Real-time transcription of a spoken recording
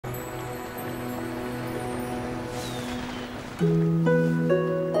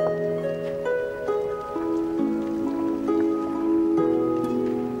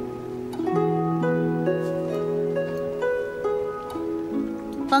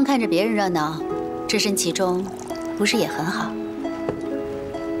光看着别人热闹，置身其中，不是也很好？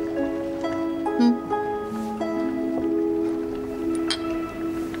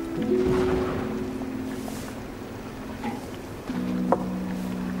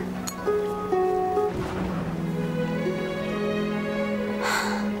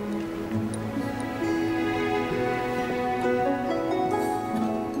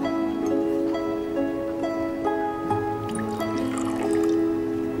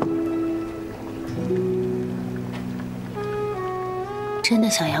真的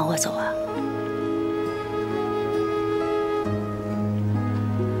想要我走啊？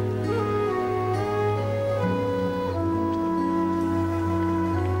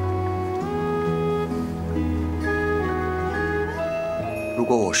如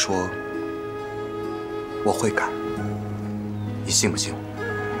果我说我会改，你信不信我？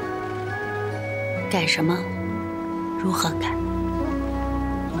改什么？如何改？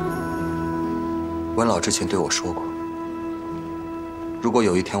文老之前对我说过。 如果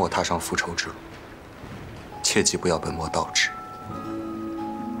有一天我踏上复仇之路，切记不要本末倒置。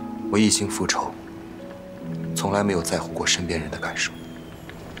我一心复仇，从来没有在乎过身边人的感受。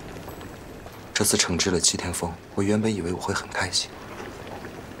这次惩治了齐天风，我原本以为我会很开心，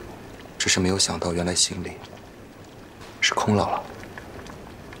只是没有想到原来心里是空落落。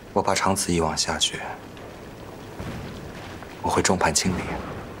我怕长此以往下去，我会众叛亲离。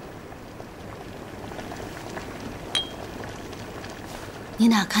 你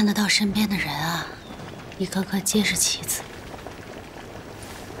哪看得到身边的人啊？一个个皆是棋子。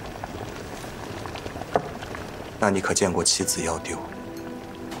那你可见过棋子要丢，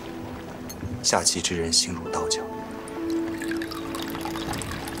下棋之人心如刀绞。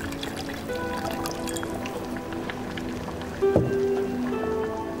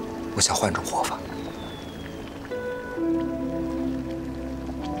我想换种活法。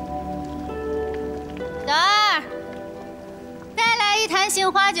小二。 一坛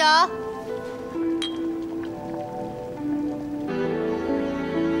杏花酒。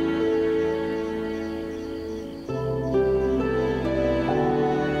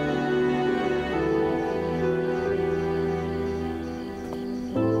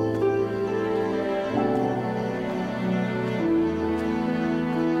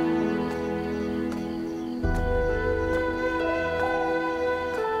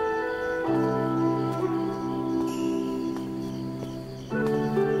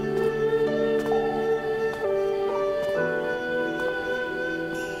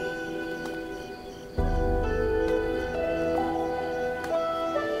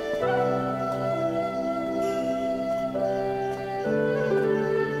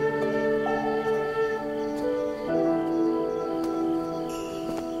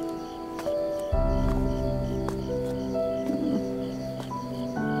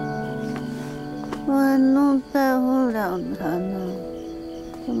我弄在乎了他呢，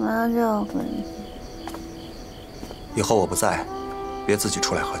干嘛叫我回去？以后我不在，别自己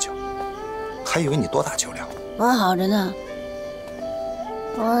出来喝酒，还以为你多大酒量。我好着呢。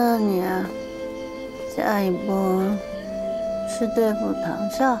我问你啊，下一步是对付唐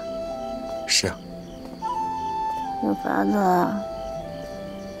少？是啊。有法子啊？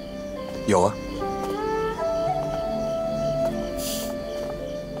有啊。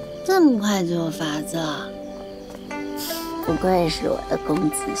 这么快就有法子啊！不愧是我的公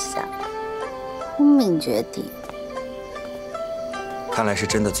子夏，聪明绝顶。看来是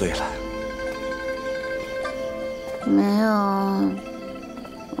真的醉了。没有，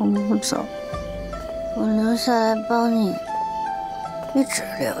我不走，我留下来帮你，一直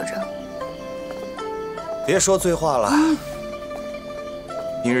留着。别说醉话了，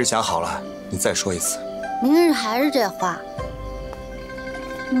明日想好了，你再说一次。明日还是这话。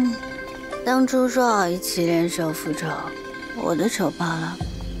 当初说好一起联手复仇，我的仇报了，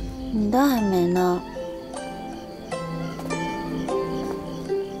你的还没呢。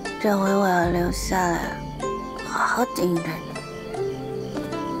这回我要留下来，好好盯着你。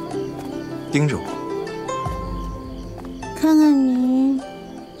盯着我？看看你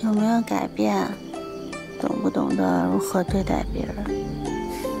有没有改变，懂不懂得如何对待别人。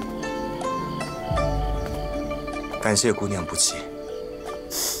感谢姑娘不弃。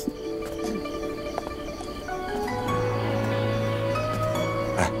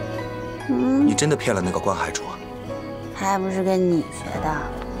 你真的骗了那个关海主啊？还不是跟你学的？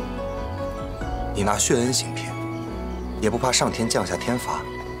你拿血恩行骗，也不怕上天降下天罚？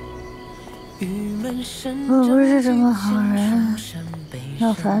我不是这么好人，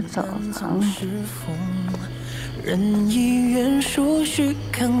要罚走房。人已远疏，须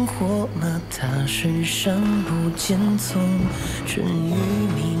看火了他身上不见踪，春雨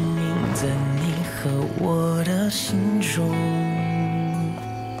冥冥在你和我的心中。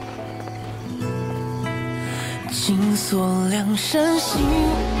紧锁两扇心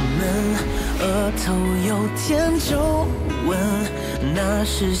门，额头有天皱纹，那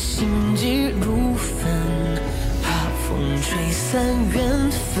是心急如焚，怕风吹散缘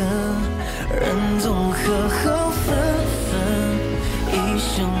分，人总和合分分，一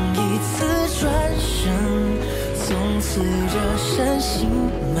生一次转身，从此这扇心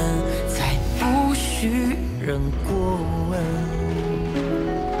门再不许人过问。